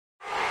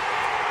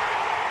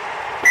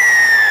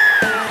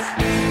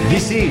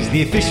This is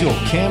the official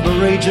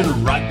Canberra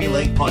Region Rugby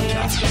League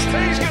podcast.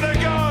 He's going to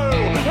go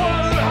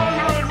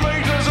 100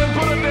 metres and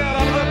put it down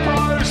under the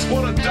post.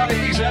 What a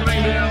day he's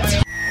having down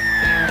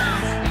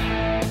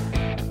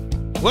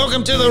there.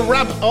 Welcome to the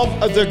Rub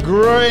of the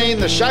Green,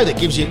 the show that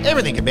gives you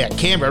everything about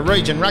Canberra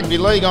Region Rugby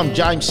League. I'm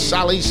James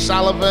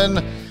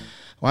Sullivan.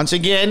 Once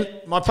again,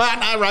 my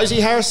partner, Rosie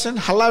Harrison.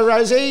 Hello,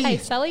 Rosie. Hey,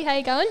 Sally. How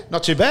you going?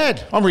 Not too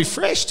bad. I'm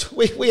refreshed.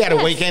 We had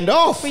a weekend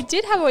off. We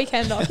did have a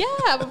weekend off. Yeah,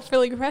 I'm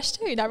feeling refreshed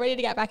too. Now ready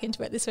to get back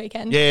into it this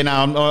weekend. Yeah,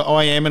 no,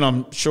 I am, and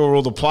I'm sure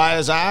all the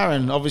players are.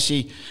 And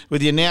obviously,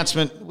 with the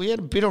announcement, we had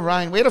a bit of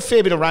rain. We had a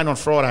fair bit of rain on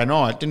Friday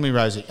night, didn't we,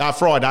 Rosie?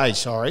 Friday,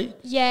 sorry.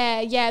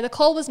 Yeah. The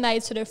call was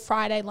made sort of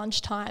Friday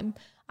lunchtime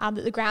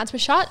that the grounds were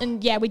shut.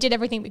 And, yeah, we did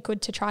everything we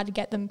could to try to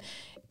get them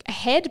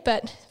ahead,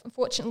 but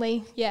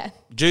unfortunately, yeah.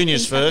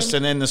 Juniors first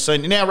and then the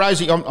senior. Now,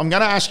 Rosie, I'm going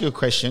to ask you a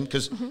question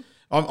because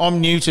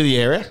I'm new to the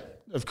area,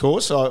 of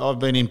course. I've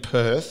been in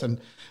Perth, and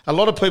a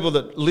lot of people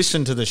that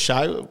listen to the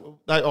show,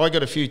 I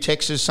got a few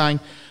texts saying,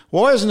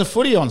 why isn't the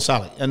footy on,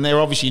 Sully? And they're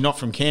obviously not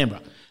from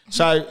Canberra.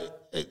 So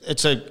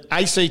it's a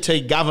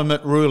ACT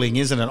government ruling,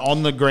 isn't it,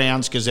 on the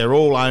grounds because they're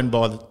all owned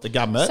by the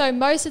government? So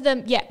most of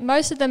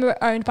them are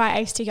owned by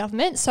ACT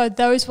government. So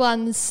those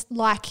ones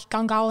like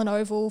Gungahlin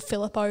Oval,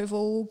 Phillip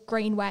Oval,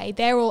 Greenway,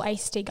 they're all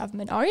ACT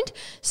government owned.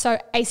 So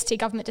ACT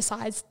government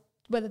decides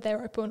whether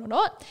they're open or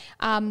not.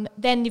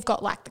 Then you've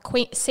got like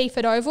the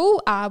Seaford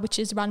Oval, which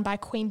is run by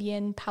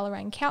Queanbeyan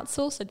Palerang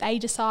Council, so they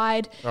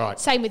decide. Right.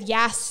 Same with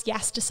Yass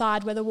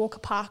decide whether Walker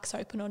Park's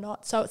open or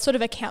not. So it's sort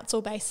of a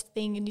council-based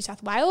thing in New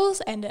South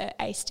Wales and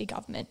a ACT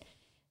government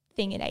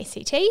thing in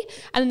ACT.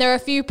 And then there are a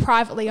few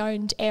privately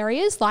owned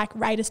areas like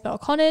Raiders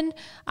Belconnen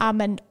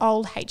and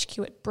old HQ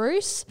at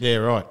Bruce. Yeah,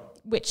 right.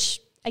 Which,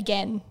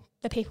 again,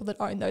 the people that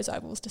own those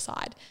ovals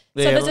decide.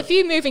 Yeah, so there's a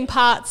few moving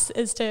parts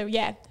as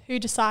to, who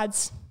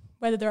decides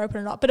whether they're open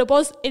or not. But it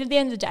was, at the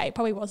end of the day, it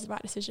probably was the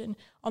right decision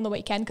on the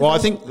weekend. Well, I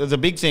think the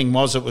big thing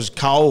was it was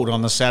cold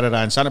on the Saturday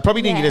and Sunday.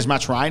 Probably didn't get as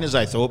much rain as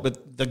they thought,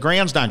 but the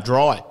grounds don't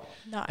dry.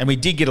 No. And we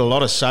did get a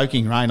lot of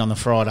soaking rain on the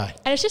Friday.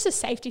 And it's just a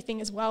safety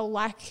thing as well.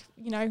 Like,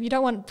 you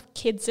don't want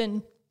kids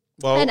and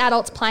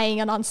adults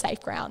playing on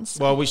unsafe grounds.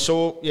 Well, we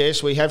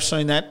have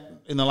seen that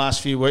in the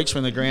last few weeks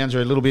when the grounds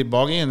are a little bit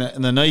boggy and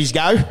the knees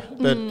go.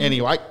 But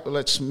anyway,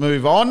 let's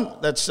move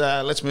on. Let's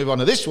move on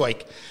to this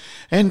week.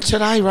 And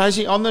today,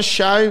 Rosie, on the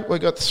show,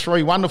 we've got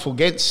three wonderful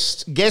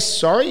guests.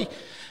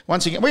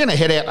 Once again, we're going to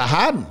head out to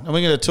Harden and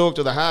we're going to talk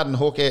to the Harden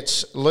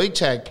Hawkettes league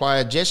tag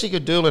player, Jessica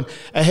Doolan,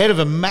 ahead of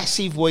a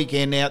massive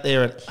weekend out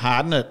there at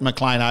Harden at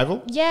McLean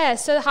Oval. Yeah,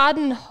 so the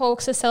Harden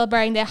Hawks are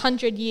celebrating their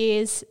 100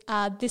 years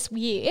this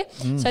year.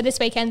 So this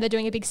weekend they're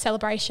doing a big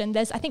celebration.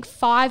 There's, I think,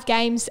 5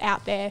 games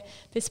out there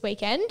this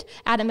weekend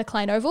out at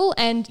McLean Oval.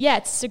 And,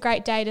 it's a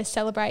great day to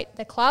celebrate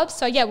the club.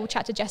 So, we'll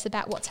chat to Jess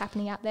about what's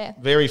happening out there.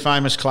 Very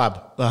famous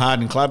club, the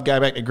Harden Club. Go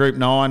back to Group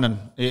 9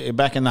 and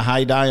back in the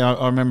heyday,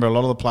 I remember a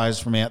lot of the players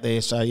from out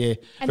there. So,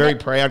 very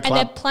proud club. And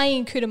they're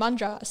playing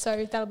Cootamundra,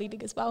 so that'll be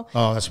big as well.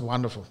 Oh, that's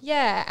wonderful.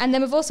 Yeah, and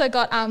then we've also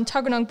got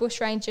Tuggeranong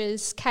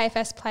Bushrangers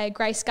KFS player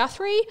Grace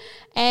Guthrie,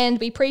 and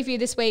we preview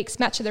this week's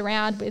match of the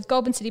round with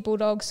Goulburn City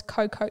Bulldogs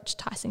co-coach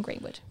Tyson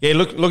Greenwood. Yeah,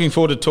 looking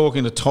forward to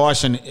talking to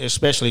Tyson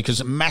especially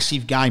because it's a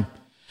massive game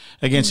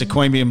against the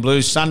Queanbeyan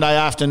Blues. Sunday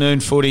afternoon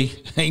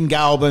footy in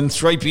Goulburn,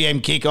 3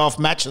 p.m. kickoff,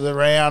 match of the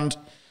round.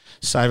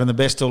 Saving the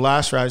best till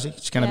last, Rosie.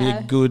 It's going to be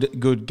a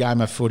good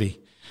game of footy.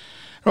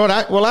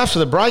 Right, well, after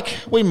the break,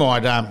 we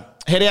might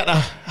head out to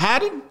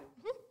Harden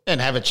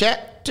and have a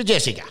chat to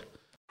Jessica.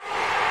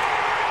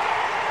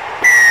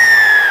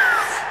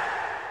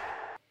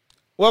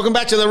 Welcome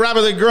back to the Rub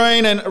of the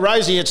Green. And,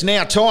 Rosie, it's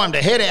now time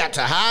to head out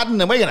to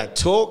Harden and we're going to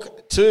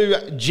talk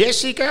to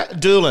Jessica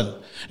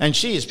Doolan. And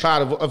she is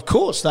part of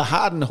course, the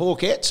Harden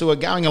Hawkettes who are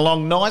going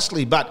along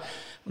nicely. But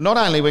not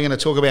only are we going to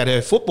talk about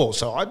her football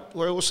side,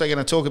 we're also going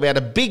to talk about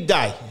a big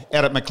day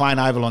out at McLean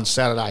Oval on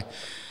Saturday.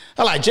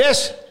 Hello,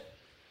 Jess.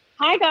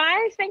 Hi,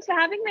 guys. Thanks for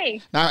having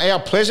me. No, our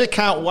pleasure.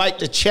 Can't wait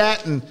to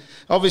chat. And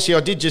obviously I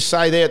did just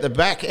say there at the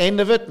back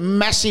end of it,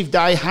 massive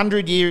day,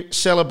 100-year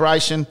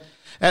celebration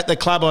at the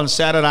club on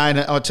Saturday. And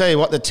I'll tell you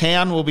what, the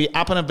town will be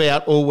up and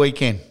about all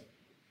weekend.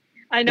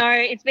 I know.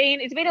 It's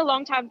been a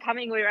long time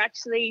coming. We were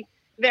actually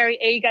very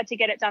eager to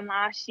get it done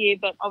last year,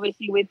 but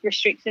obviously with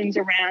restrictions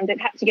around, it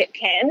had to get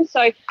canned.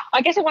 So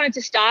I guess I wanted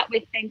to start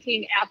with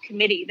thanking our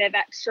committee. They've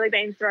actually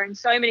been throwing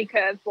so many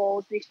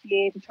curveballs this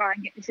year to try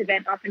and get this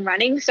event up and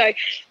running. So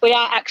we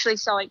are actually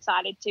so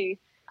excited to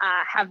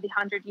have the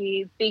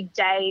 100-year big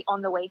day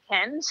on the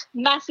weekend.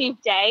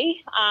 Massive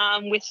day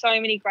with so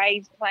many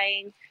grades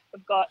playing.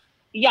 We've got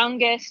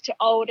youngest to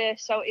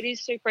oldest, so it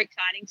is super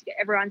exciting to get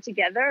everyone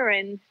together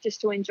and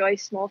just to enjoy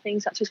small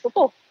things such as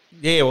football.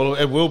 Yeah, well,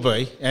 it will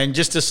be. And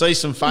just to see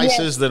some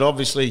faces that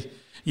obviously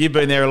you've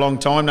been there a long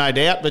time, no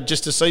doubt, but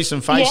just to see some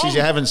faces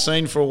you haven't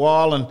seen for a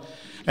while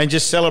and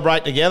just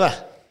celebrate together.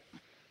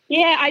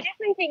 Yeah, I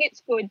definitely think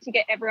it's good to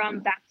get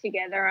everyone back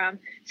together.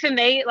 For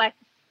me,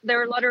 there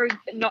are a lot of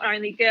not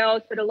only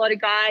girls but a lot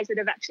of guys that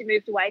have actually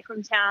moved away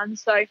from town.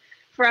 So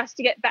for us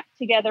to get back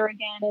together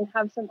again and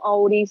have some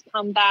oldies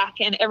come back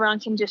and everyone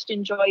can just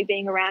enjoy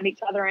being around each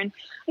other and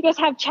I guess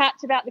have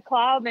chats about the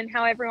club and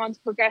how everyone's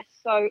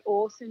progressed so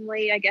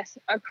awesomely, I guess,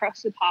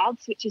 across the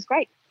paths, which is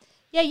great.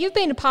 Yeah, you've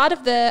been a part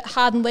of the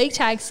Harden League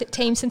Tag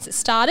team since it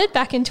started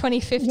back in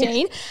 2015.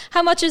 Yes.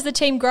 How much has the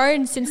team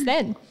grown since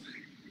then?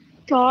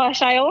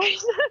 Gosh, I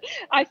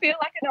feel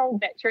like an old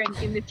veteran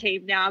in the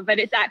team now, but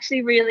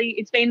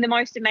it's been the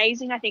most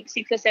amazing, I think,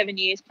 6 or 7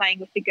 years playing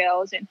with the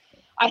girls. And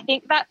I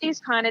think that is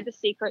kind of the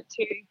secret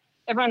to,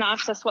 everyone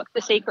asks us what's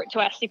the secret to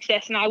our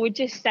success. And I would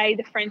just say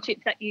the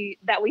friendships that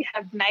we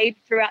have made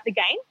throughout the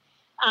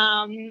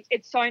game.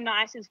 It's so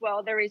nice as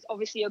well. There is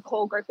obviously a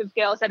core group of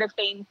girls that have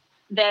been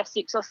there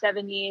 6 or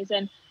 7 years.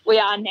 And we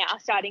are now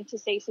starting to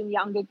see some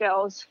younger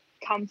girls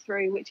come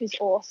through, which is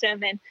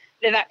awesome. And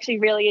they've actually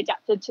really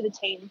adapted to the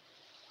team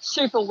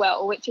super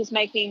well, which is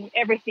making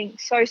everything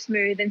so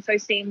smooth and so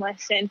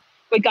seamless. And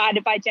we're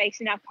guided by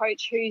Jason, our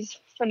coach, who's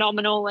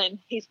phenomenal, and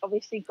he's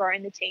obviously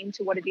grown the team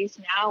to what it is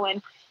now,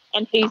 and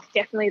he's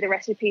definitely the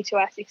recipe to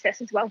our success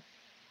as well.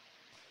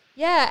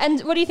 Yeah,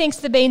 and what do you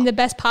think's been the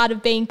best part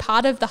of being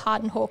part of the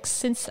Harden Hawks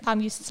since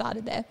you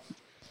started there?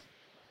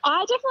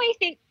 I definitely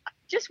think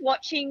just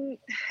watching,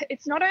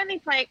 it's not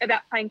only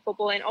about playing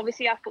football, and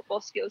obviously our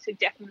football skills have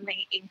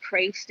definitely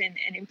increased and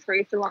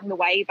improved along the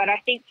way, but I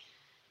think,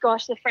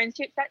 gosh, the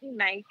friendships that you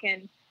make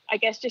and I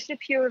guess just the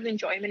pure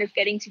enjoyment of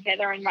getting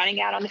together and running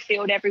out on the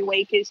field every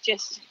week is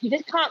just, you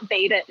just can't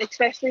beat it,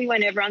 especially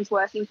when everyone's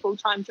working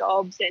full-time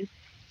jobs and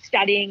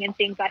studying and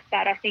things like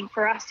that. I think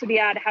for us to be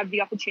able to have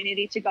the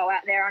opportunity to go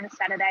out there on a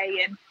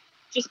Saturday and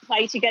just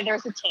play together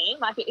as a team,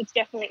 I think it's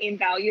definitely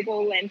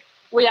invaluable. And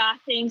we are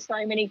seeing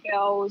so many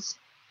girls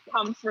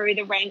come through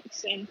the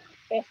ranks and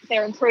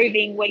they're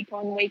improving week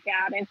on, week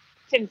out. And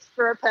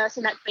for a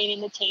person that's been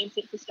in the team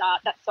since the start,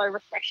 that's so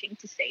refreshing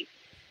to see.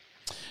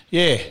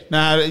 Yeah,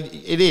 no,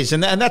 it is,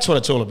 and that's what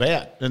it's all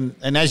about. And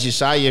as you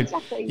say, you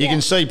can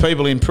see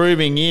people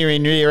improving year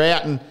in, year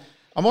out. And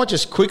I might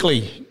just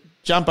quickly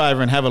jump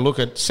over and have a look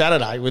at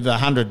Saturday with the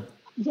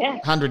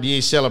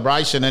 100-year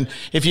celebration. And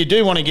if you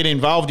do want to get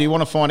involved, you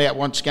want to find out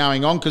what's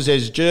going on, because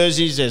there's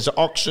jerseys, there's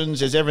auctions,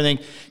 there's everything.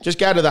 Just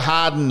go to the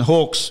Harden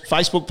Hawks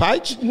Facebook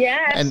page.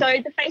 Yeah,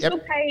 so the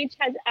Facebook page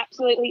has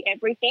absolutely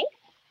everything.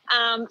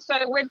 So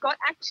we've got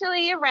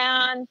actually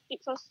around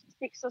six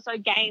or so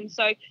games.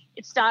 So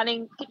it's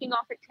kicking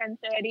off at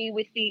 10:30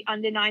 with the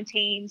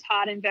under-19s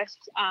Harden versus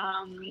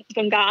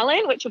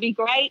Gungahlin, which will be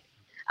great.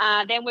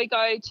 Then we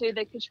go to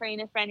the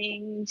Katrina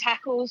Frenning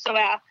tackles. So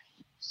our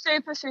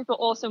super, super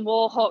awesome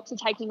Warhawks are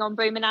taking on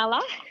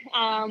Boomanalla.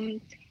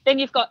 Then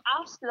you've got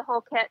us, the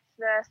Hawkettes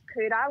versus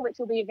Kuta, which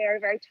will be a very,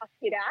 very tough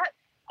hit out,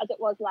 as it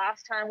was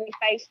last time we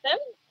faced them.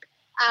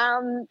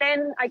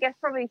 Then I guess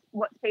probably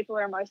what people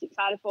are most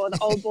excited for, the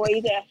old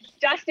boys are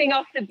dusting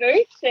off the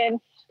boots, and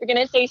we're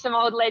going to see some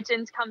old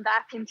legends come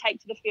back and take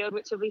to the field,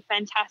 which will be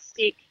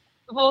fantastic.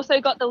 We've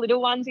also got the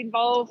little ones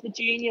involved, the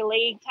junior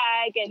league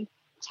tag and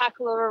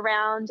tackler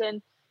around,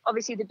 and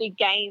obviously the big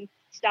game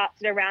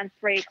starts at around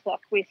 3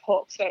 o'clock with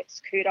Hawks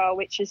versus Kuta,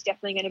 which is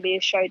definitely going to be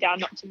a showdown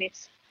not to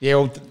miss. Yeah,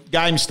 well,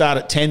 games start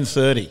at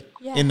 10:30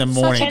 in the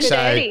morning.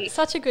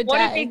 Such a good day.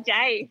 What a big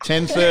day.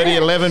 10:30,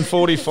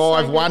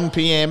 11:45, 1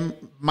 p.m.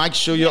 Make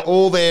sure you're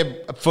all there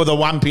for the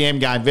 1 p.m.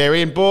 game.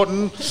 Very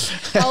important.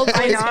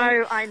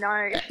 I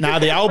know. No,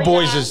 the old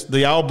boys is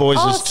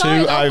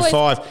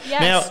 2:05.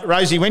 Yes. Now,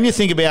 Rosie, when you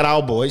think about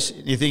old boys,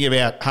 you think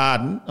about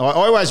Harden. I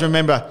always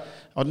remember,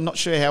 I'm not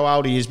sure how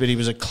old he is, but he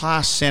was a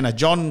class centre.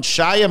 John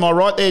Shea, am I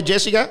right there,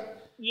 Jessica?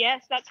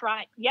 Yes, that's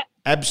right. Yep.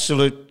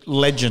 Absolute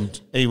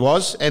legend he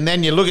was. And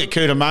then you look at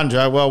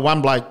Cootamundra, well,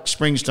 one bloke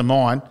springs to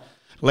mind,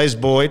 Les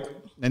Boyd,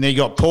 and then you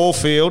got Paul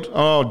Field.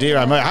 Oh, dear,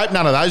 I hope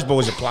none of those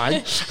boys are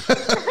playing.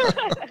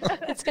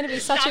 It's going to be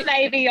such a...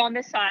 Maybe on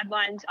the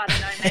sidelines, I don't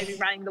know, maybe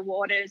running the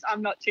waters.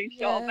 I'm not too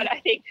sure, but I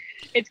think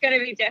it's going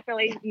to be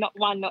definitely not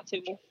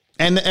to miss.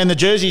 And the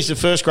jerseys the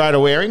first grade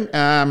are wearing,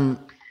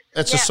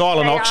 it's a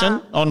silent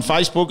auction on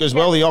Facebook as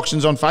well. The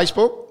auction's on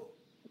Facebook.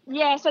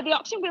 Yeah, so the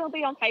auction will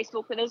be on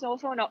Facebook, but there's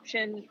also an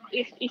option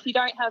if you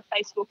don't have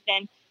Facebook,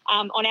 then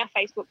on our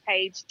Facebook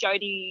page,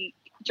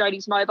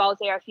 Jodie's mobile's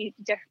there if you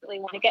definitely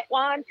want to get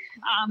one.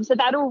 So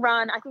that'll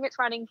run, I think it's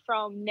running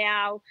from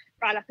now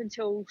right up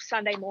until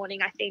Sunday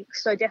morning, I think.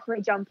 So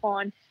definitely jump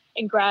on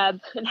and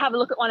grab and have a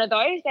look at one of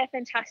those. They're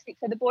fantastic.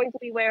 So the boys will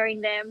be wearing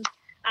them,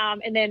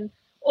 and then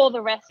all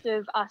the rest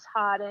of us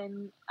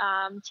Harden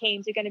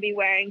teams are going to be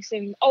wearing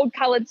some old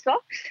coloured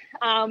socks.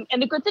 And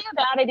the good thing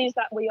about it is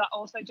that we are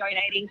also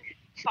donating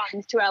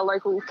funds to our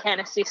local Can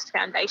Assist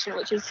Foundation,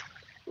 which is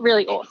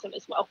really awesome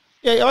as well.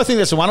 Yeah, I think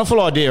that's a wonderful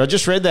idea. I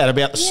just read that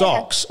about the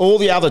socks. All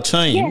the other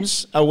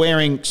teams are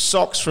wearing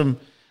socks from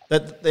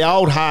that the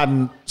old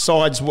Harden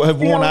sides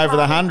have worn over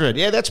the 100.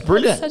 Yeah, that's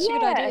brilliant. That's such a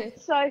good idea.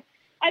 So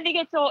I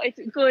think it's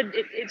good.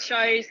 It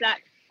shows that,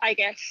 I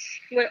guess,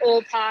 we're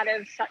all part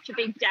of such a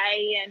big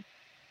day, and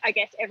I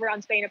guess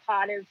everyone's been a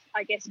part of,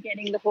 I guess,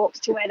 getting the Hawks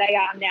to where they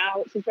are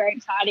now, which is very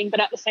exciting, but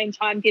at the same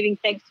time giving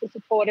thanks to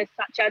supporters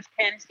such as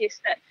Can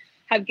Assist that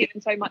have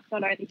given so much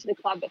not only to the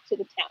club but to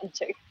the town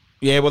too.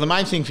 Yeah, well, the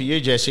main thing for you,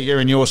 Jessica,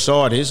 and your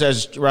side is,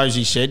 as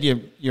Rosie said,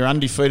 you're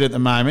undefeated at the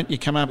moment. You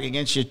come up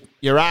against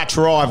your arch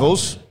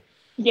rivals.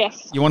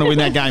 Yes. You want to win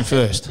that game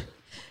first.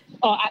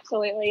 Oh,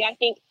 absolutely. I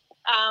think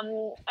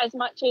as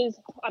much as,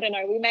 I don't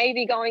know, we may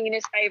be going in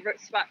as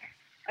favourites, but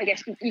I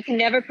guess you can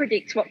never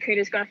predict what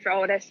Cooter's going to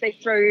throw at us. They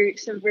threw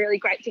some really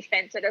great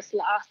defence at us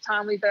last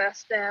time we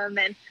versed them,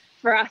 and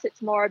for us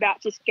it's more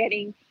about just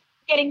getting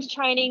to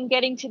training,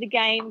 getting to the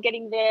game,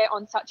 getting there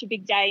on such a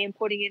big day and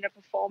putting in a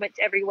performance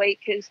every week,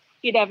 because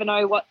you never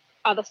know what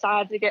other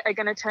sides are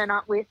going to turn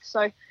up with.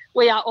 So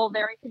we are all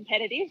very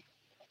competitive.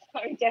 So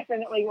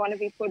definitely want to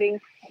be putting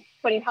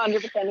 100%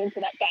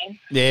 into that game.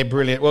 Yeah,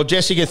 brilliant. Well,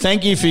 Jessica,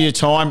 thank you for your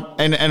time.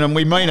 And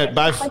we mean it,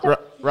 both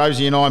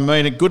Rosie and I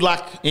mean it. Good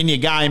luck in your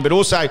game, but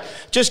also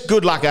just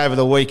good luck over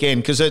the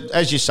weekend, because,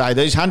 as you say,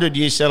 these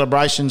 100-year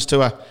celebrations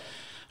to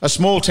a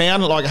small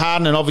town like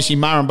Harden and obviously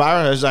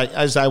Murrumburra,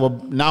 as they were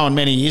known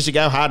many years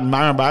ago, Harden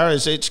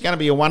Murrumburra, it's going to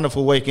be a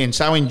wonderful weekend.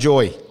 So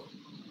enjoy.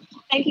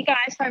 Thank you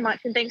guys so much,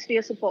 and thanks for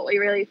your support. We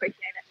really appreciate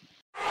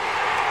it.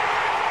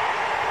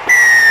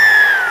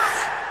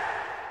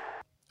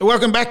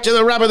 Welcome back to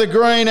the Rub of the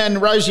Green,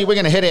 and Rosie, we're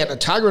going to head out to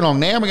Tuggeranong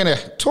now. We're going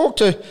to talk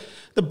to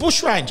the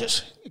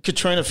Bushrangers.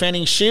 Katrina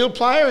Fanning, Shield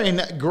player,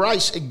 and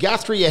Grace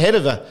Guthrie ahead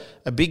of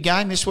a big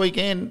game this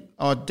weekend.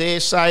 I dare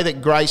say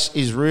that Grace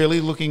is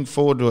really looking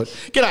forward to it.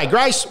 G'day,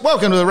 Grace.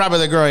 Welcome to the Rub of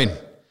the Green.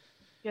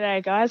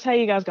 G'day, guys. How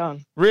you guys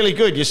going? Really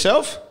good.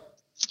 Yourself?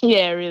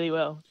 Yeah, really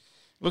well.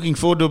 Looking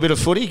forward to a bit of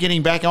footy,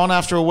 getting back on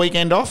after a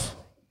weekend off?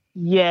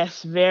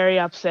 Yes, very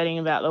upsetting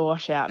about the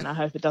washout, and I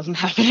hope it doesn't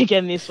happen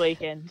again this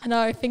weekend. I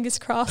know, fingers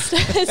crossed.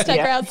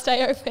 Grounds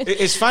stay open.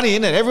 It's funny,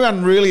 isn't it?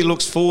 Everyone really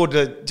looks forward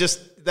to just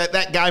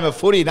that game of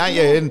footy, don't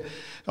you? And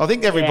I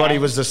think everybody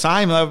was the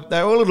same.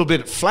 They were a little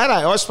bit flat.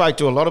 I spoke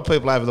to a lot of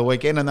people over the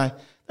weekend, and they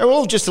were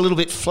all just a little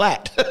bit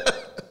flat.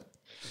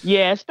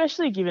 Yeah,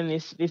 especially given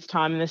this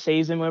time in the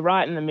season. We're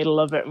right in the middle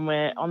of it, and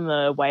we're on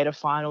the way to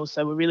finals,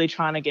 so we're really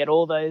trying to get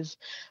all those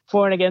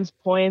for and against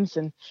points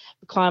and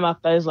climb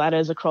up those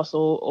ladders across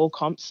all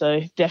comps.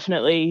 So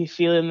definitely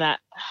feeling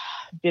that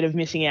bit of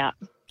missing out.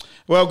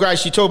 Well,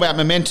 Grace, you talk about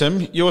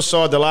momentum. Your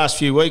side the last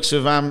few weeks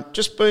have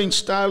just been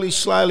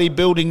slowly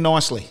building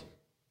nicely.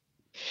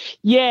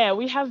 Yeah,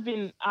 we have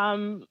been.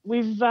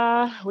 We've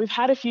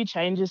had a few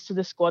changes to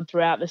the squad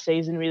throughout the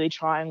season, really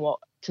trying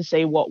to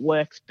see what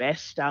works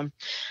best.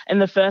 In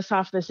the first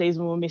half of the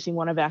season, we were missing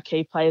one of our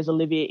key players,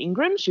 Olivia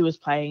Ingram. She was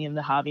playing in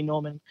the Harvey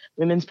Norman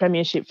Women's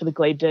Premiership for the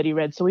Glebe Dirty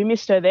Reds, so we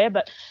missed her there.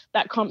 But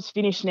that comp's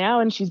finished now,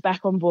 and she's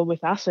back on board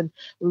with us, and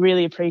we're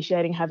really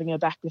appreciating having her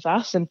back with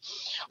us. And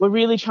we're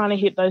really trying to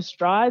hit those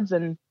strides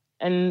and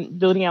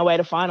building our way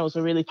to finals.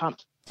 We're really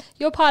pumped.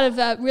 You're part of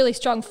a really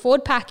strong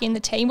forward pack in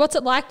the team. What's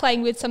it like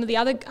playing with some of the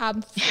other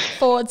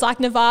forwards like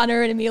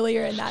Nirvana and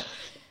Amelia and that?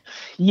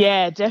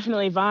 Yeah,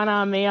 definitely.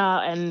 Varna,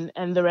 Mia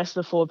and the rest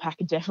of the forward pack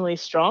are definitely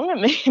strong.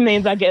 It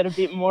means I get a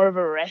bit more of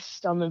a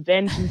rest on the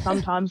bench, and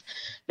sometimes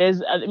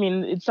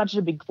it's such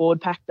a big forward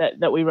pack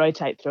that we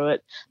rotate through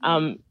it.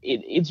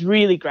 It's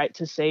really great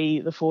to see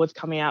the forwards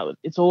coming out.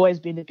 It's always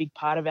been a big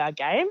part of our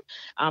game,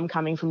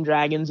 coming from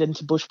Dragons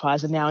into Bush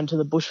Pies and now into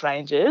the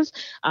Bushrangers.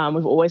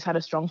 We've always had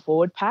a strong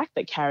forward pack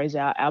that carries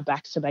our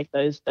backs to make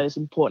those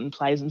important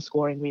plays and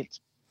scoring wins.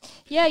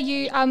 Yeah,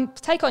 you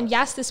take on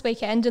Yass this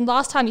weekend, and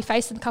last time you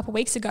faced them a couple of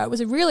weeks ago, it was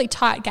a really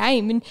tight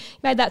game, and you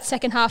made that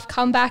second half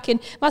comeback, and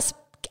must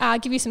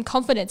give you some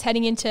confidence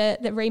heading into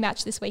the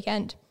rematch this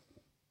weekend.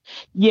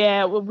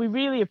 Yeah, well, we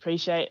really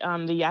appreciate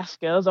the Yass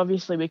girls.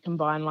 Obviously, we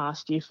combined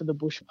last year for the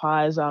Bush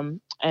Pies,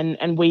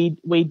 and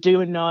we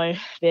do know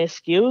their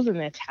skills and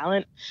their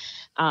talent,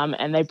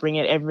 and they bring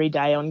it every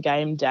day on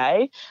game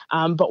day.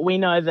 But we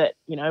know that,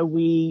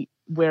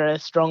 we're a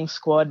strong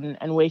squad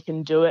and we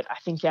can do it. I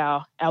think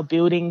our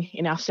building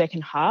in our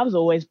second halves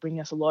always bring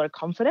us a lot of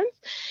confidence.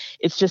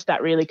 It's just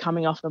that really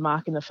coming off the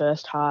mark in the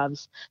first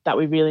halves that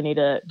we really need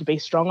to be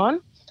strong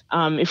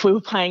on. If we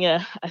were playing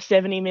a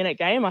 70-minute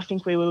game, I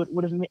think we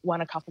would have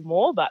won a couple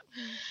more. But,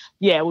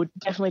 yeah, we'll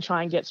definitely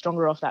try and get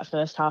stronger off that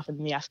first half in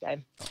the Yass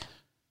game.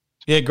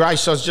 Yeah,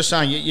 Grace, I was just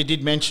saying, you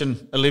did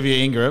mention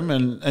Olivia Ingram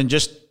and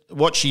just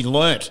what she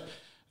learnt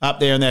up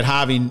there in that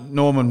Harvey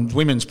Norman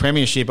Women's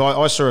Premiership.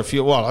 I saw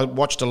I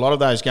watched a lot of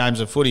those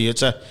games of footy.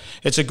 It's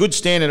a good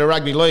standard of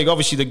rugby league.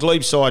 Obviously, the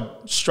Glebe side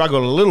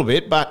struggled a little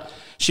bit, but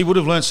she would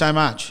have learnt so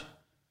much.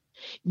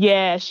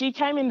 Yeah, she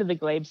came into the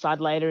Glebe side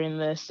later in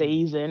the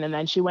season, and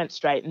then she went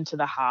straight into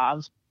the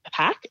halves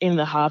pack in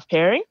the half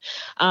pairing.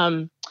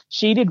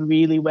 She did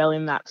really well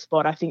in that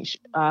spot. I think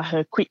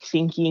her quick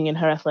thinking and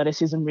her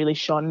athleticism really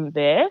shone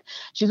there.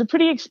 She's a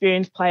pretty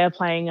experienced player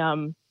playing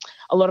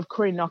a lot of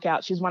Koori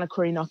knockouts. She's won a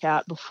Koori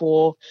knockout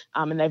before,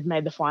 and they've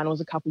made the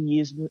finals a couple of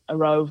years in a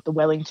row with the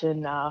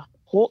Wellington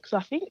Hawks,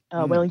 I think,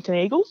 Wellington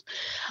Eagles.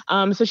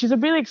 So she's a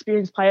really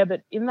experienced player,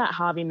 but in that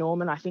Harvey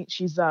Norman, I think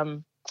she's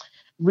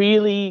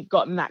really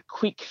gotten that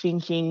quick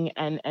thinking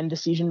and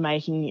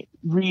decision-making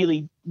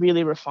really,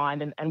 really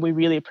refined, and we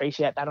really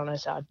appreciate that on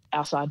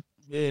our side.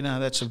 Yeah, no,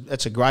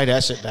 that's a great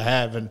asset to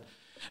have. And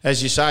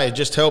as you say, it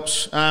just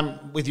helps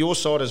with your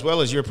side as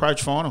well as you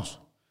approach finals.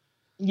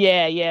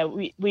 Yeah.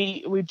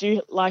 We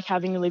do like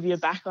having Olivia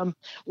back.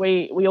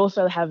 We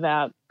also have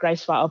our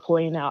Grace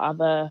Firepoint, our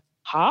other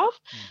half.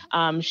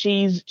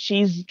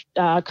 She's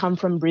come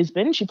from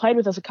Brisbane. She played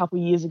with us a couple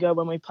of years ago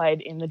when we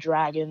played in the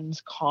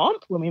Dragons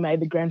comp when we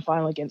made the grand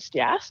final against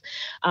Yass.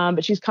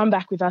 But she's come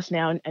back with us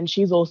now, and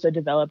she's also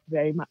developed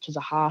very much as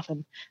a half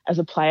and as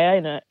a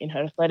player in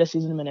her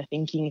athleticism and her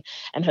thinking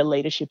and her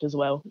leadership as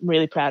well. I'm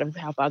really proud of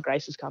how far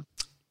Grace has come.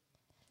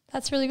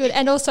 That's really good.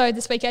 And also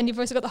this weekend you've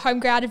also got the home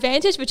ground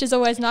advantage, which is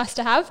always nice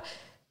to have.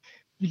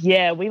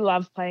 Yeah, we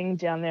love playing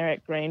down there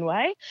at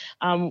Greenway.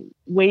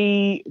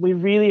 We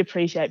really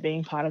appreciate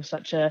being part of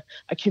such a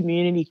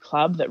community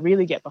club that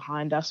really get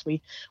behind us.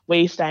 We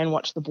stay and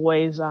watch the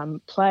boys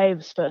play,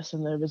 the first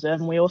and the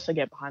reserve, and we also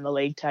get behind the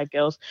league tag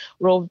girls.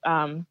 We're all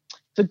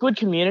it's a good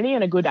community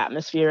and a good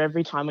atmosphere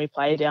every time we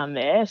play down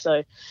there.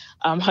 So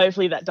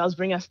hopefully that does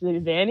bring us the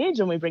advantage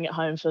and we bring it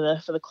home for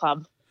the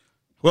club.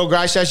 Well,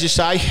 Grace, as you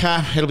say,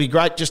 it'll be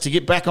great just to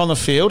get back on the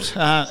field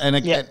and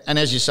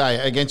as you say,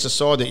 against a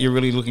side that you're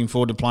really looking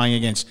forward to playing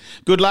against.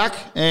 Good luck,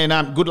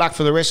 and good luck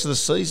for the rest of the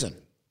season.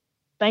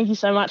 Thank you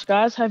so much,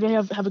 guys. Hope you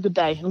have a good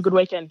day and a good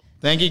weekend.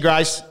 Thank you,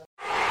 Grace.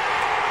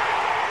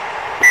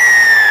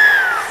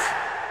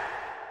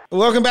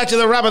 Welcome back to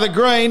the Rub of the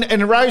Green.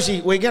 And,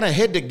 Rosie, we're going to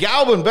head to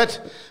Goulburn, but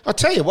I'll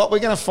tell you what, we're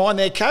going to find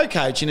their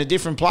co-coach in a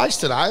different place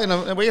today, and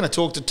we're going to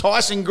talk to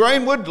Tyson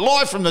Greenwood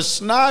live from the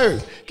snow.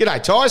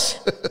 G'day, Tice.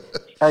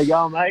 How you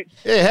going, mate?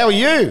 Yeah, how are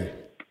you?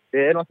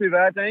 Yeah, not too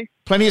bad, thanks.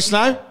 Plenty of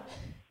snow?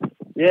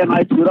 Yeah,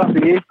 mate, good up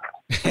here.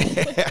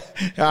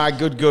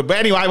 Good. But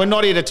anyway, we're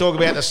not here to talk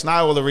about the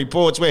snow or the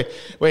reports. We're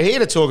here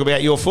to talk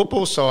about your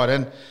football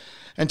side.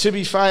 And to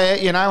be fair,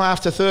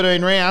 after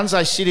 13 rounds,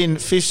 they sit in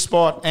 5th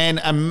spot and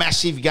a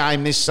massive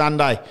game this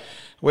Sunday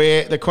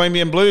where the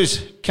Queanbeyan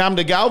Blues come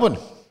to Goulburn.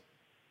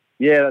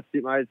 Yeah, that's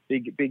it, mate.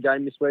 It's big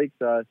game this week.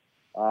 So,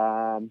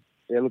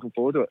 looking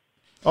forward to it.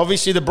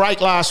 Obviously, the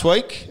break last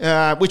week,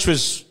 which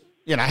was,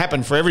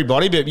 happened for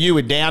everybody, but you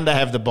were down to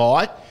have the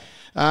bye.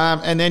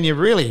 And then you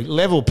really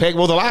level peg.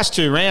 Well, the last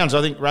 2 rounds,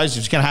 I think Rosie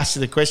was going to ask you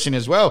the question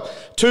as well.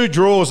 2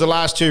 draws the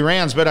last 2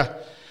 rounds, but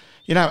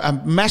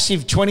a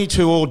massive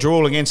 22-all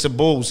draw against the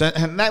Bulls.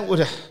 And that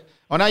would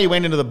I know you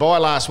went into the bye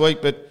last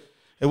week, but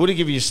it would have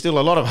given you still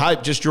a lot of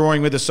hope just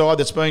drawing with the side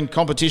that's been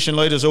competition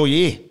leaders all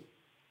year.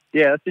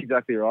 Yeah, that's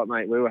exactly right,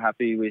 mate. We were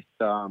happy with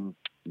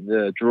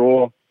the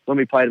draw. When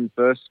we played them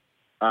first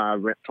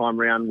time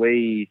round,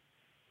 we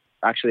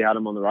actually had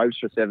them on the ropes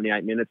for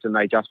 78 minutes and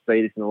they just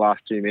beat us in the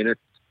last 2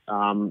 minutes,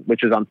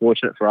 which was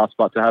unfortunate for us.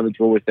 But to have a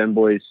draw with them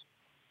boys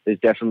is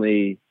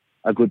definitely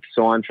a good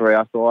sign for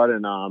our side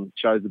and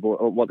shows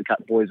what the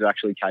boys are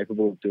actually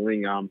capable of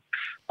doing.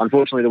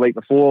 Unfortunately, the week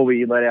before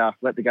we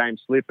let the game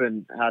slip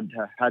and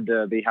had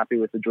to be happy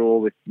with the draw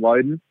with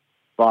Woden,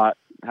 but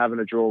having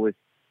a draw with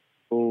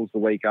Bulls the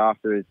week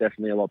after is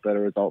definitely a lot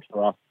better result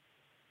for us.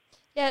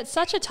 Yeah, it's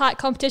such a tight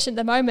competition at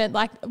the moment,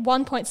 like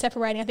 1 point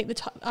separating, I think, the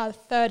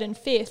 3rd and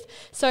 5th.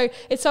 So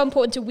it's so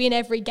important to win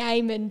every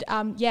game and,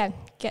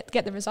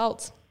 get the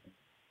results.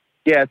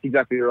 Yeah, that's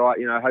exactly right.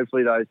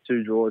 Hopefully those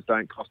 2 draws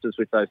don't cost us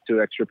with those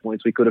 2 extra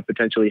points we could have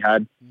potentially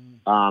had.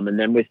 And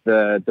then with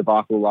the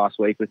debacle last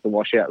week with the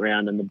washout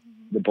round and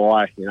the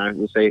bye,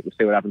 we'll see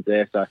what happens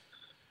there. So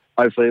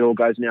hopefully it all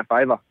goes in our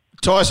favour.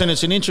 Tyson,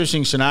 it's an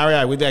interesting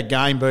scenario with that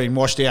game being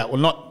washed out.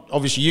 Well, not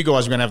obviously you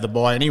guys are going to have the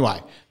bye anyway,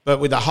 but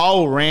with the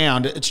whole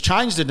round, it's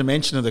changed the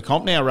dimension of the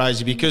comp now,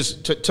 Rosie, because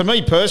to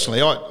me personally,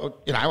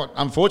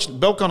 unfortunately,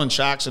 Belcon and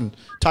Sharks and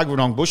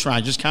Tuggeranong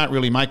Bushrangers can't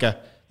really make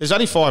there's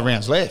only 5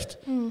 rounds left.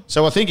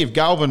 So I think if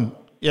Goulburn,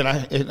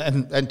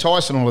 and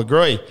Tyson will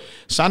agree,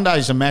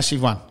 Sunday's a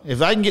massive one. If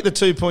they can get the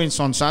 2 points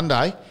on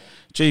Sunday,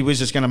 gee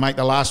whiz, it's going to make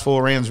the last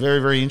 4 rounds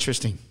very, very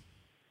interesting.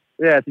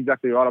 Yeah, that's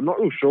exactly right. I'm not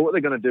real sure what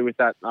they're going to do with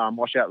that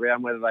washout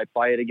round, whether they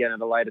play it again at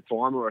a later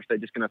time or if they're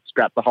just going to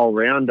scrap the whole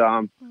round.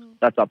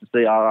 That's up to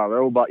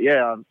CRRL. But,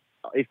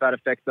 if that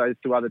affects those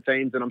 2 other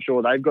teams, then I'm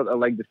sure they've got a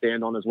leg to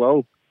stand on as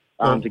well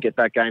to get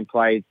that game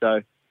played.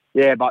 So,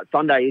 yeah, but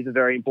Sunday is a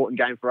very important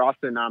game for us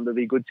and it'll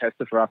be a good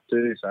tester for us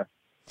too. So.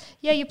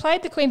 Yeah, you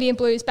played the Queanbeyan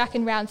Blues back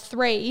in round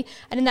 3,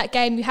 and in that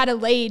game you had a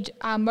lead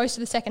most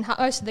of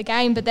the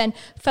game, but then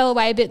fell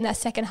away a bit in that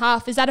second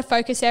half. Is that a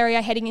focus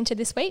area heading into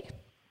this week?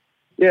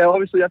 Yeah,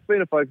 obviously that's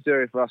been a focus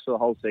area for us for the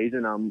whole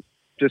season.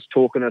 Just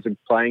talking as a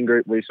playing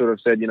group, we sort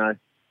of said,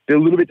 they're a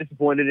little bit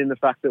disappointed in the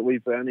fact that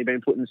we've only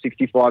been putting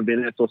 65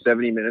 minutes or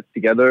 70 minutes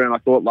together. And I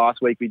thought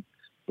last week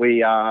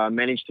we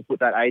managed to put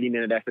that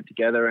 80-minute effort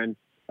together, and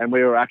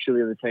we were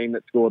actually the team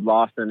that scored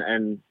last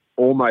and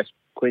almost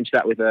clinched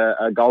that with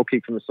a goal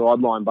kick from the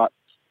sideline. But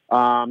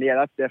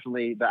that's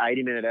definitely the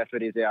 80-minute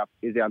effort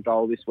is our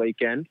goal this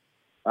weekend.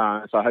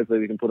 So hopefully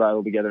we can put that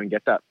all together and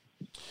get that.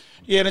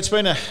 Yeah, and it's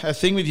been a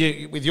thing with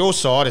your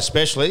side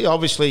especially.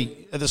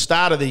 Obviously, at the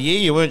start of the year,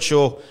 you weren't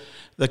sure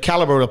the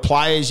calibre of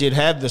players you'd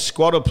have, the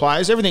squad of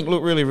players. Everything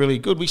looked really, really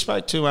good. We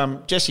spoke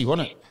to Jesse,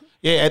 wasn't it?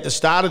 Yeah, at the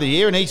start of the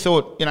year, and he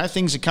thought,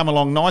 things had come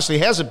along nicely.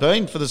 How's it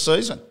been for the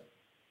season?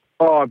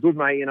 Oh, good,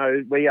 mate.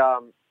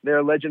 They're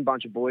a legend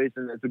bunch of boys,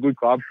 and it's a good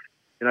club.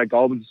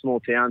 Goulburn's a small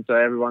town, so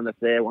everyone that's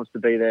there wants to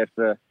be there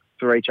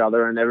for each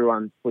other, and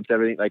everyone puts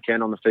everything they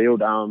can on the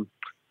field.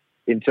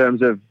 In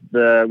terms of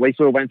we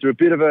sort of went through a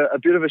bit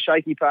of a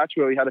shaky patch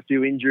where we had a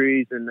few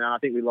injuries, and I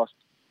think we lost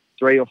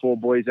 3 or 4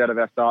 boys out of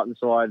our starting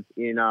side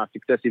in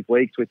successive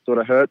weeks, which sort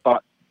of hurt.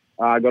 But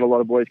I got a lot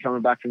of boys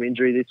coming back from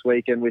injury this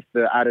week, and with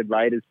the added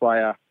Raiders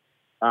player,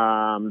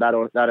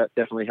 that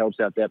definitely helps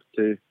our depth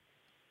too.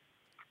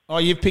 Oh,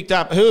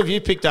 who have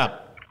you picked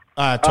up?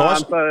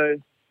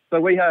 Tyson? So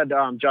we had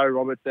Joe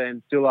Roberts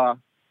and Silla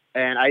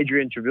and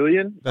Adrian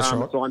Trevelyan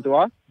signed to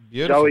us.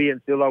 Beautiful. Joey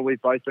and Silla,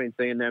 we've both been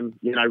seeing them,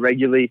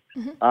 regularly.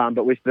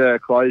 But with the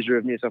closure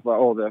of New South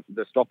Wales, or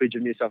the stoppage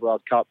of New South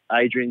Wales Cup,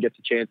 Adrian gets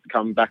a chance to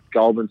come back to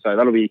Goulburn. So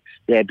that'll be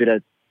a bit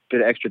of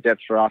extra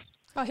depth for us.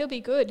 Oh, he'll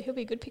be good. He'll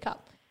be a good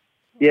pickup.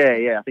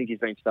 Yeah. I think he's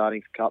been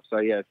starting for Cup. So,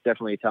 yeah,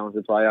 definitely a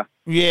talented player.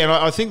 Yeah, and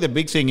I think the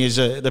big thing is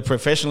the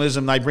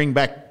professionalism they bring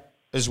back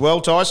as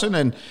well, Tyson,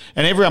 and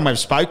everyone we've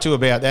spoke to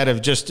about that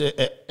have just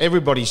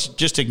everybody's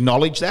just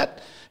acknowledged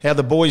that, how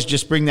the boys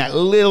just bring that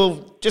little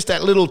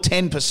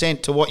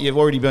 10% to what you've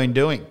already been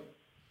doing.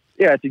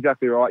 Yeah, that's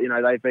exactly right.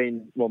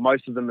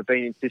 Most of them have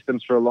been in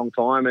systems for a long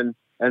time,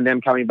 and them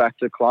coming back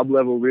to club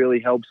level really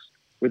helps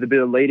with a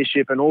bit of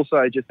leadership and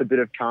also just a bit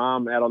of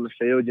calm out on the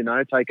field,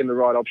 taking the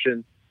right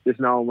option, just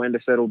knowing when to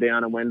settle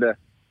down and when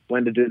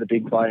to do the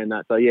big play and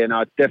that. So, yeah,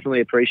 no, it's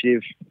definitely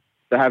appreciative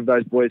to have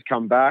those boys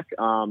come back,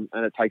 and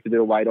it takes a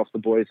bit of weight off the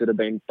boys that have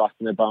been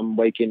busting their bum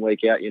week in, week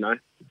out,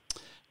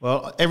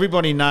 Well,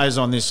 everybody knows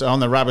on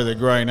the rubber the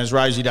green, as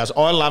Rosie does,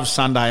 I love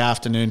Sunday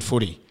afternoon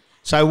footy.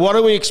 So what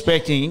are we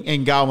expecting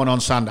in Goulburn on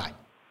Sunday?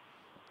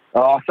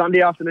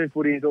 Sunday afternoon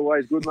footy is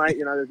always good, mate.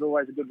 There's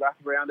always a good wrap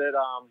around it.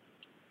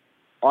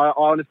 I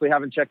honestly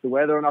haven't checked the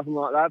weather or nothing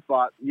like that,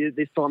 but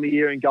this time of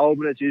year in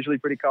Goulburn, it's usually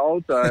pretty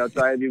cold. So I'd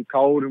say it'd be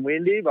cold and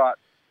windy, but,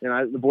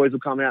 the boys will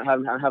come out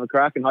and have a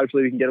crack, and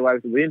hopefully we can get away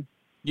with the win.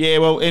 Yeah,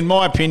 well, in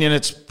my opinion,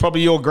 it's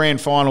probably your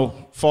grand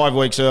final 5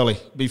 weeks early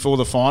before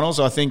the finals.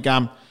 I think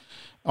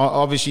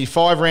obviously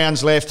 5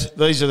 rounds left.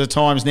 These are the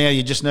times now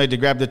you just need to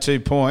grab the 2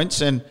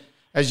 points. And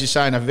as you're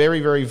saying, a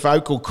very, very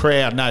vocal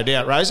crowd, no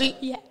doubt, Rosie.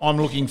 Yeah. I'm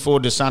looking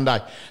forward to Sunday.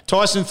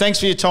 Tyson,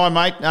 thanks for your time,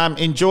 mate.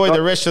 Enjoy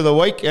the rest of the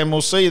week, and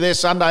we'll see you there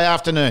Sunday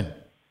afternoon.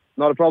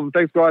 Not a problem.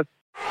 Thanks, guys.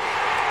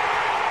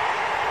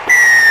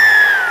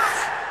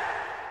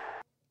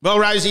 Well,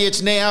 Rosie,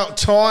 it's now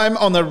time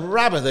on the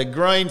rubber, the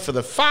green, for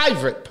the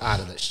favourite part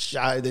of the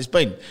show.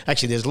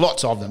 There's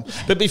lots of them.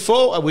 But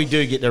before we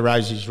do get to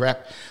Rosie's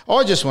wrap,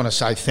 I just want to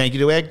say thank you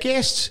to our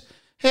guests.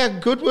 How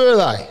good were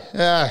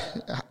they?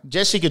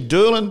 Jessica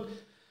Doolan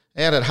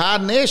out at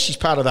Harden there. She's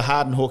part of the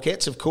Harden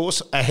Hawkettes, of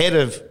course, ahead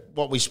of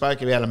what we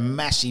spoke about, a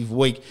massive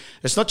week.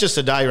 It's not just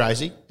a day,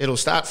 Rosie. It'll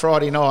start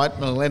Friday night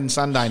and it'll end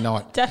Sunday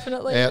night.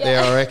 Definitely. Out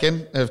there, I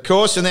reckon. Of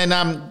course. And then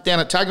down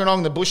at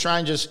Tuggeranong, the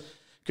Bushrangers,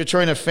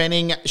 Katrina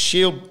Fanning,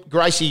 Shield,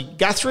 Gracie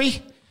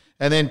Guthrie,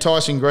 and then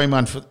Tyson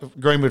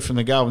Greenwood from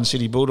the Goulburn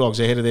City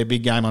Bulldogs ahead of their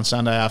big game on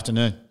Sunday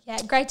afternoon.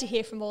 Yeah, great to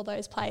hear from all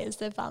those players.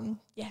 They've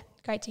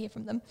great to hear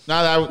from them.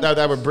 No,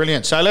 they were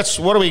brilliant. So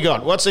what do we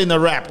got? What's in the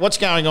wrap? What's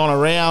going on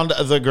around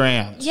the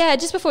grounds? Yeah,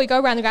 just before we go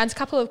around the grounds, a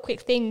couple of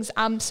quick things.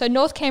 So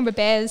North Canberra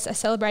Bears are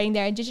celebrating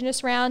their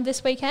Indigenous round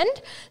this weekend.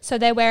 So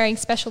they're wearing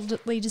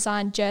specially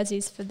designed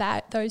jerseys for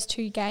those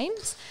 2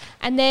 games.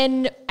 And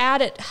then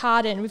out at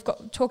Harden, we've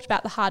talked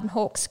about the Harden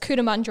Hawks.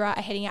 Cootamundra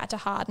are heading out to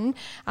Harden,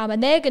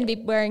 and they're going to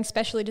be wearing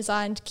specially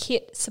designed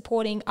kit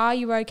supporting Are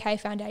You OK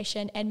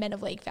Foundation and Men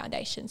of League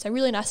Foundation. So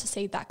really nice to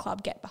see that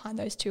club get behind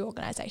those 2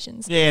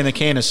 organisations. Yeah, and the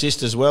can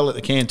assist as well at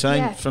the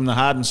canteen from the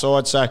Harden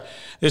side. So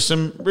there's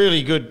some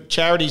really good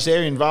charities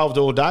there involved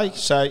all day.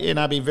 So,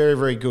 it'll be very,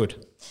 very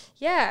good.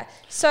 Yeah,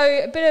 so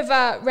a bit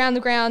of round the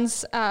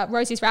grounds,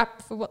 Rosie's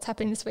wrap for what's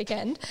happening this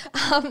weekend.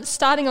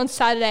 Starting on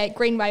Saturday at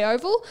Greenway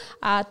Oval,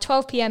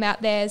 12 p.m.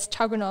 out there's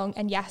Tuggeranong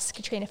and Yass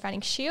Katrina Fanning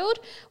Shield,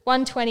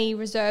 120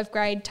 reserve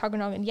grade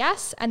Tuggeranong and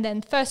Yass, and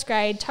then first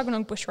grade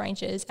Tuggeranong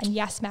Bushrangers and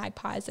Yass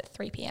Magpies at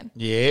 3 p.m.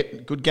 Yeah,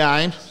 good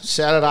game.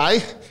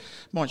 Saturday.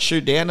 Might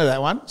shoot down to that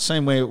one.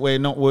 Seeing we're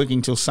not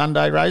working till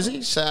Sunday,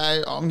 Rosie, so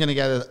I'm going to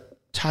go to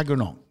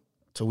Tuggeranong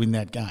to win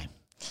that game.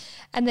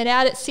 And then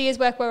out at Sears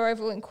Workwear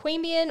Oval in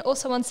Queanbeyan,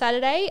 also on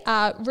Saturday,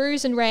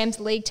 Roos and Rams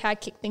League Tag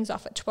kick things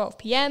off at 12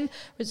 p.m,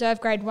 reserve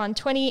grade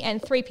 120,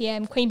 and 3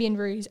 p.m, Queanbeyan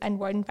Roos and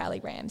Woden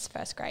Valley Rams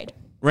first grade.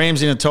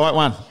 Rams in a tight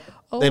one.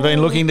 Oh. They're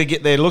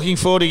looking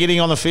forward to getting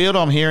on the field,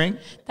 I'm hearing.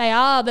 They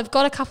are. They've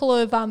got a couple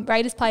of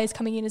Raiders players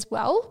coming in as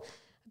well,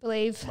 I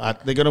believe.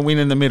 But they're going to win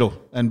in the middle,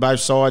 and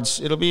both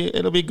sides. It'll be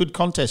a good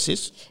contest,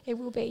 sis. It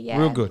will be, yeah.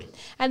 Real good.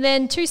 And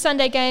then 2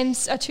 Sunday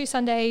games,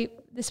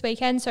 this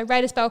weekend. So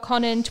Raiders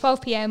Belconnen,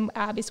 12 p.m.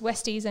 Is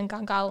Westies and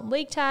Gungahlin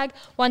League Tag,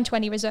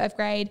 120 reserve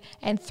grade,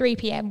 and 3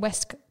 p.m.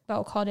 West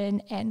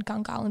Belconnen and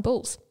Gungahlin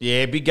Bulls.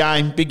 Yeah, big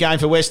game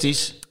for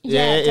Westies.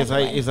 Yeah,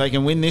 if they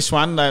can win this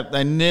one,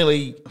 they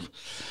nearly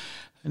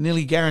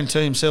nearly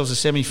guarantee themselves a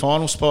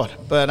semi-final spot.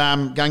 But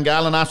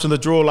Gungahlin, after the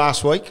draw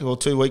last week or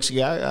 2 weeks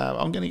ago,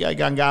 I'm going to go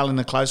Gungahlin in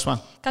a close one.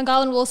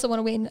 Gungahlin will also want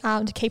to win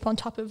to keep on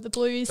top of the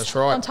Blues. That's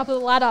right. On top of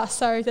the ladder.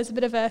 So there's a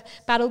bit of a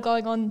battle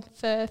going on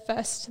for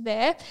first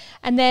there.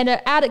 And then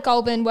out at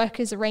Goulburn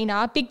Workers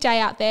Arena, big day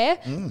out there,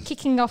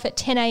 kicking off at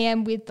 10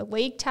 a.m. with the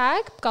league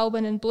tag,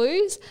 Goulburn and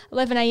Blues.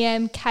 11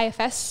 a.m.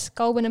 KFS,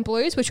 Goulburn and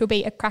Blues, which will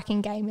be a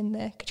cracking game in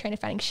the Katrina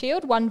Fanning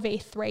Shield,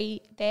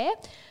 1v3 there.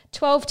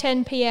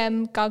 12:10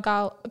 p.m.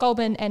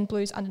 Goulburn and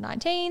Blues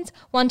under-19s,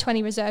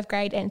 1:20 reserve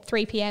grade, and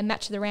 3 p.m.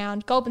 match of the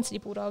round, Goulburn City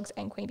Bulldogs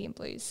and Queanbeyan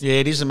Blues. Yeah,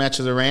 it is a match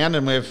of the round,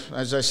 and we've,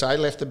 as I say,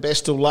 left the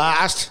best till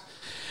last.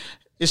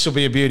 This will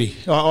be a beauty.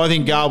 I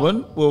think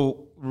Goulburn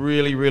will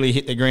really, really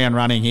hit the ground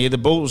running here. The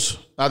Blues,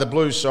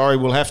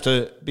 will have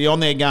to be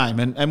on their game,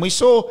 and we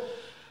saw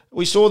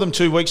them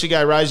 2 weeks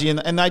ago, Rosie,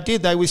 and they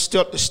did. They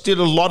withstood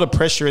a lot of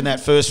pressure in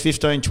that first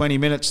 15, 20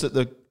 minutes that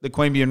the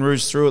Queanbeyan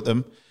Roos threw at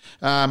them.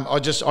 I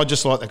just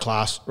like the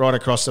class right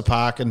across the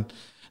park, and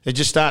they're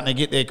just starting to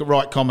get their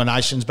right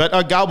combinations.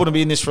 But Goulburn will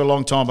be in this for a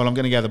long time, but I'm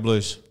going to go the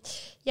Blues.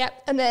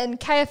 Yep, and then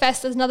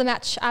KFS, there's another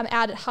match out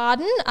at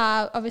Harden,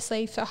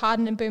 obviously for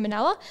Harden and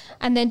Boomanella.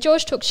 And then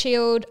George Took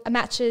Shield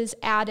matches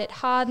out at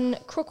Harden,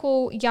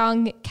 Crookle,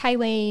 Young,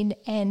 Kayleen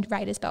and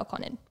Raiders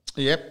Belconnen.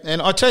 Yep,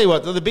 and I tell you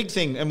what, the big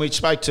thing, and we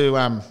spoke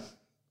to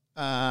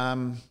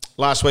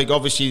last week,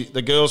 obviously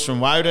the girls from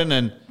Woden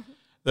and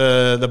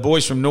the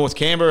boys from North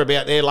Canberra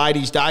about their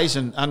ladies' days,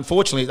 and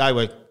unfortunately they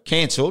were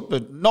cancelled,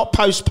 but not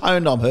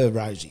postponed, I'm heard,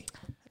 Rosie.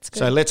 That's good.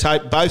 So let's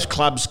hope both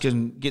clubs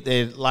can get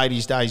their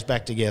ladies' days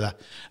back together.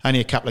 Only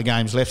a couple of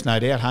games left, no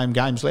doubt, home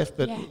games left,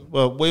 but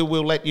well, we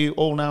will let you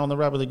all know on the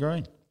rub of the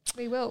green.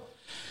 We will.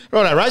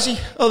 Righto, Rosie.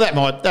 Well,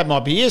 that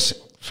might be it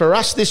for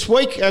us this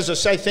week. As I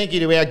say, thank you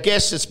to our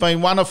guests. It's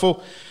been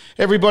wonderful.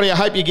 Everybody, I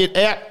hope you get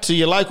out to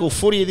your local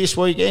footy this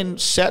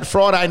weekend,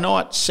 Friday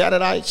night,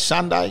 Saturday,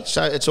 Sunday.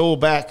 So it's all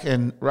back.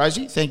 And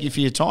Rosie, thank you for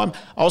your time.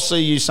 I'll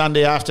see you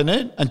Sunday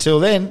afternoon. Until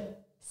then.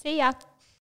 See ya.